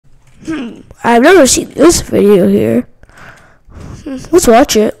I've never seen this video here. Let's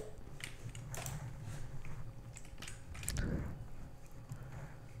watch it.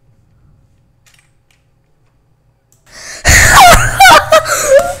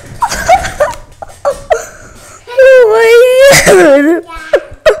 Oh my god.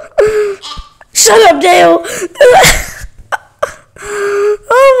 Shut up, Dale.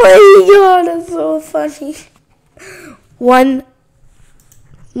 Oh my god, that's so funny. One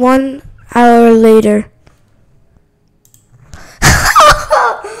hour later.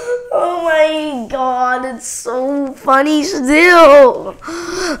 Oh my god, it's so funny still.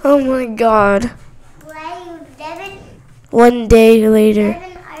 Oh my god. One day later.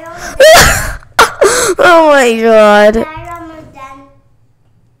 Oh my god.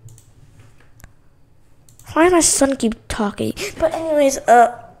 Why does my son keep talking? But anyways,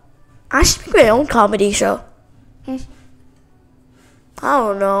 I should make my own comedy show. I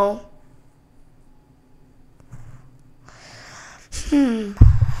don't know.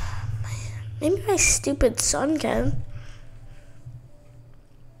 Maybe my stupid son can.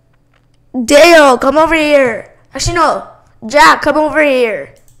 Dale, come over here. Actually, no. Jack, come over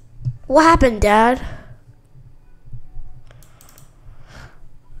here. What happened, Dad?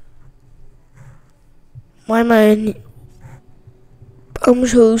 Why am I... I'm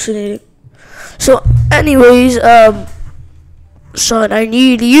hallucinating. So, anyways, son, I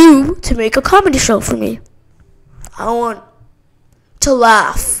need you to make a comedy show for me. I want to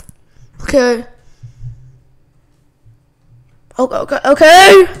laugh. Okay?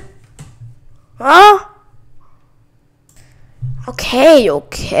 Okay? Huh? Okay,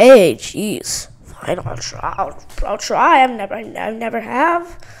 jeez. Fine, I'll try. I never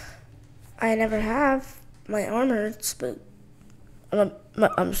have. My arm hurts, but I'm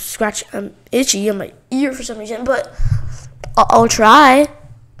scratching. I'm itchy on my ear for some reason, but I'll try.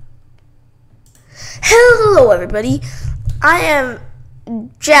 Hello, everybody. I am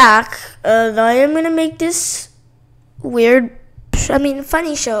Jack, and I am gonna make this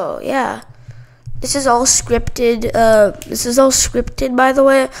funny show. Yeah, this is all scripted. By the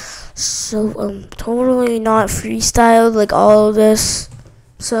way, so totally not freestyled like all of this.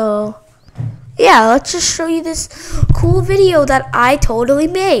 So. Yeah, let's just show you this cool video that I totally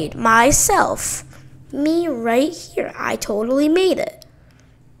made myself. Me right here. I totally made it.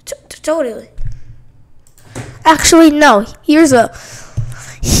 Totally. Actually, no. Here's a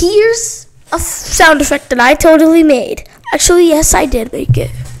sound effect that I totally made. Actually, yes, I did make it.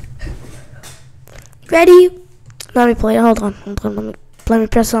 Ready? Let me play it. Hold on. Let me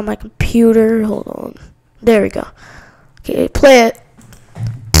press it on my computer. Hold on. There we go. Okay, play it.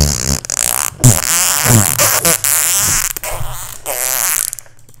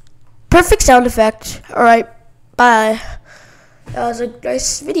 Perfect sound effect. Alright, bye. That was a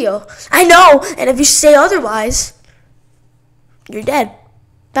nice video. I know, and if you say otherwise, you're dead.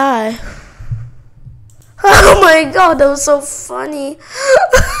 Bye. Oh my god, that was so funny. Oh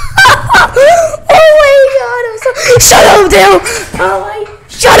my god, that was so... Shut up, Dale!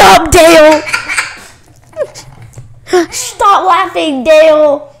 Shut up, Dale! Stop laughing,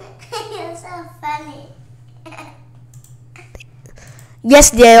 Dale! You're so funny.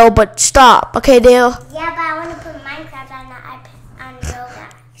 Yes, Dale, but stop. Okay, Dale? Yeah, but I want to put Minecraft on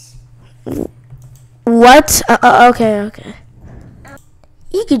Roblox. What? Okay.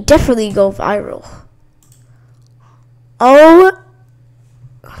 You could definitely go viral. Oh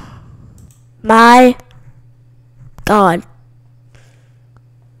my god.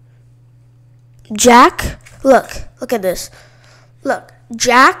 Jack, look at this. Look,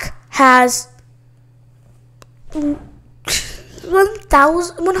 Jack has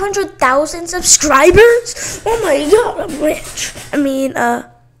 100,000 subscribers. Oh my god, I'm rich. I mean,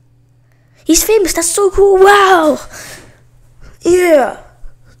 he's famous. That's so cool. Wow. Yeah.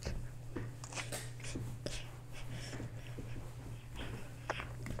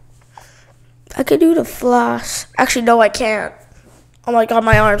 I could do the floss. Actually, no, I can't. Oh my god,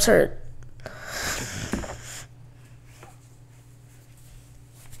 my arms hurt.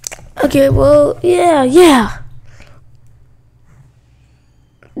 Okay, well, yeah.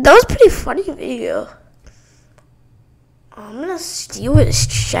 That was a pretty funny video. I'm gonna steal his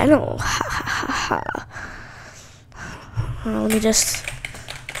channel. Let me just.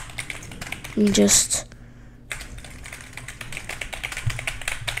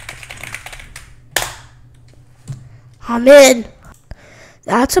 I'm in.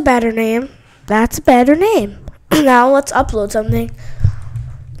 That's a better name. Now let's upload something.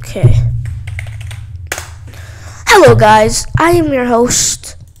 Okay. Hello guys, I am your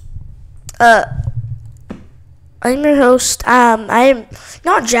host. I'm your host. I'm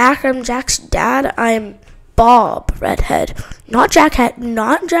not Jack. I'm Jack's dad. I'm Bob Redhead. Not Jack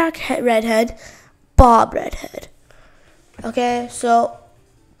Redhead. Bob Redhead. Okay, so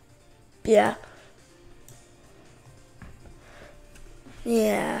yeah.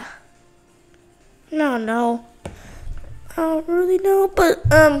 Yeah. No. I don't really know, but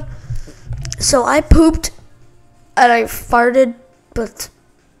so I pooped and I farted, but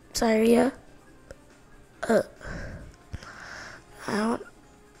diarrhea. I don't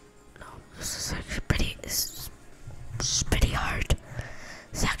know. This is actually pretty. This is pretty hard.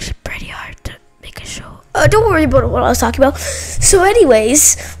 It's actually pretty hard to make a show. Don't worry about what I was talking about. So,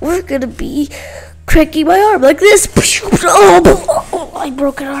 anyways, we're gonna be cracking my arm like this. Oh, I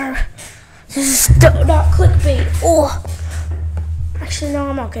broke an arm. This is not clickbait. Oh, actually, no,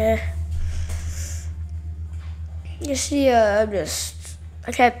 I'm okay. You see, I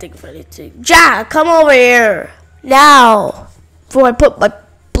can't think of anything. Jack, come over here now before I put my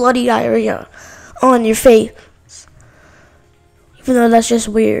bloody diarrhea on your face. Even though that's just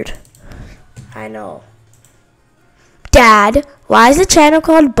weird. I know. Dad, why is the channel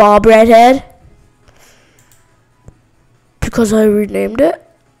called Bob Redhead? Because I renamed it.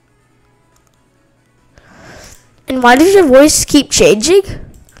 And why does your voice keep changing?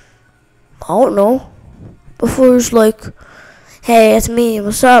 I don't know. Before it was like, hey, it's me.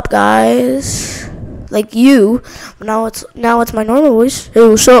 What's up, guys? Like you. Now it's my normal voice. Hey,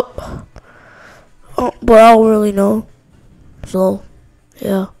 what's up? Oh, but I don't really know. So,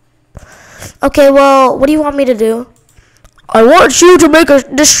 yeah. Okay, well, what do you want me to do? I want you to make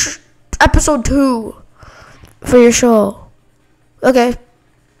this episode 2 for your show. Okay.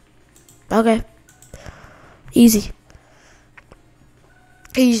 Easy.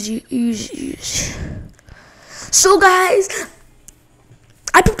 So, guys,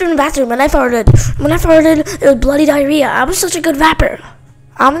 I pooped in the bathroom and I farted. When I farted, it was bloody diarrhea. I was such a good rapper.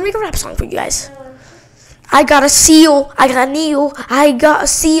 I'm gonna make a rap song for you guys. I got a seal. I got a Neil. I got a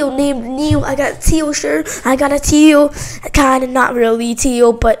seal named Neil. I got a teal shirt. I got a teal. Kind of not really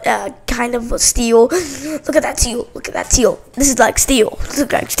teal, but kind of a steel. Look at that teal. Look at that teal. This is like steel.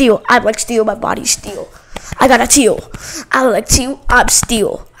 Look like steel. I'm like steel. My body's steel. I got a teal. I like teal. I'm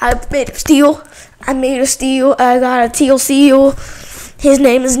steel. I'm made of steel. I made of steel. I got a teal seal. His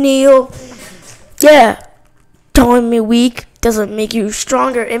name is Neil. Yeah. Calling me weak doesn't make you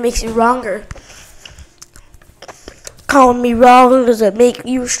stronger. It makes you wronger. Calling me wrong doesn't make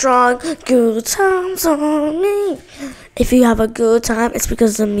you strong. Good times on me. If you have a good time, it's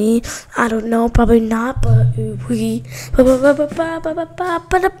because of me. I don't know, probably not, but we.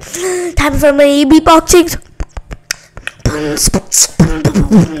 Time for me beatboxing.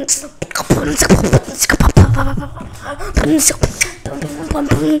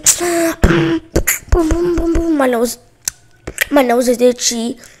 My nose is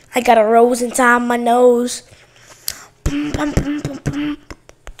itchy. I got a rose inside my nose.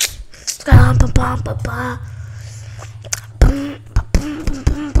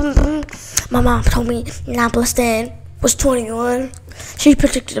 My mom told me 9 plus 10 was 21. She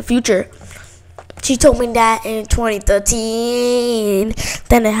predicted the future. She told me that in 2013.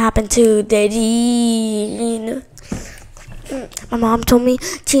 Then it happened to Dadine. My mom told me,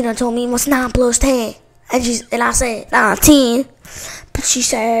 Tina told me what's 9 plus 10. And I said 19. But she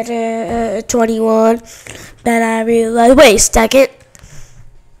said 21. Then I realized, wait a second.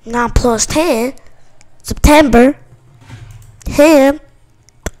 9 plus 10. September. Him.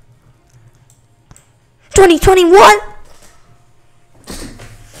 2021.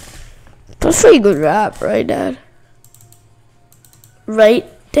 That's pretty good rap, right, Dad? Right,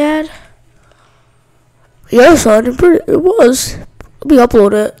 Dad? Yeah, son, it was. Let me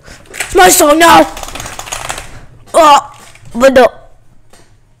upload it. It's my song now! Oh, but no.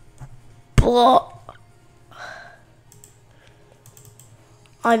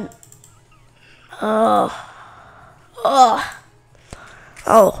 I'm. Oh.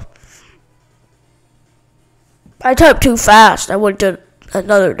 I typed too fast. I went to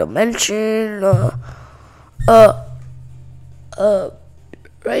another dimension.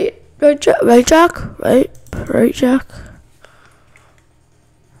 Right, Jack? Right, Jack?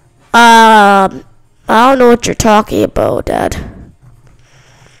 I don't know what you're talking about, Dad.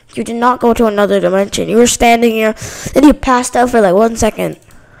 You did not go to another dimension. You were standing here, and you passed out for like 1 second.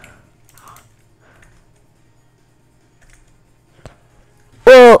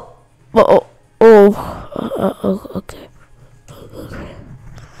 Okay.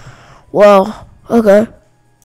 Well, okay.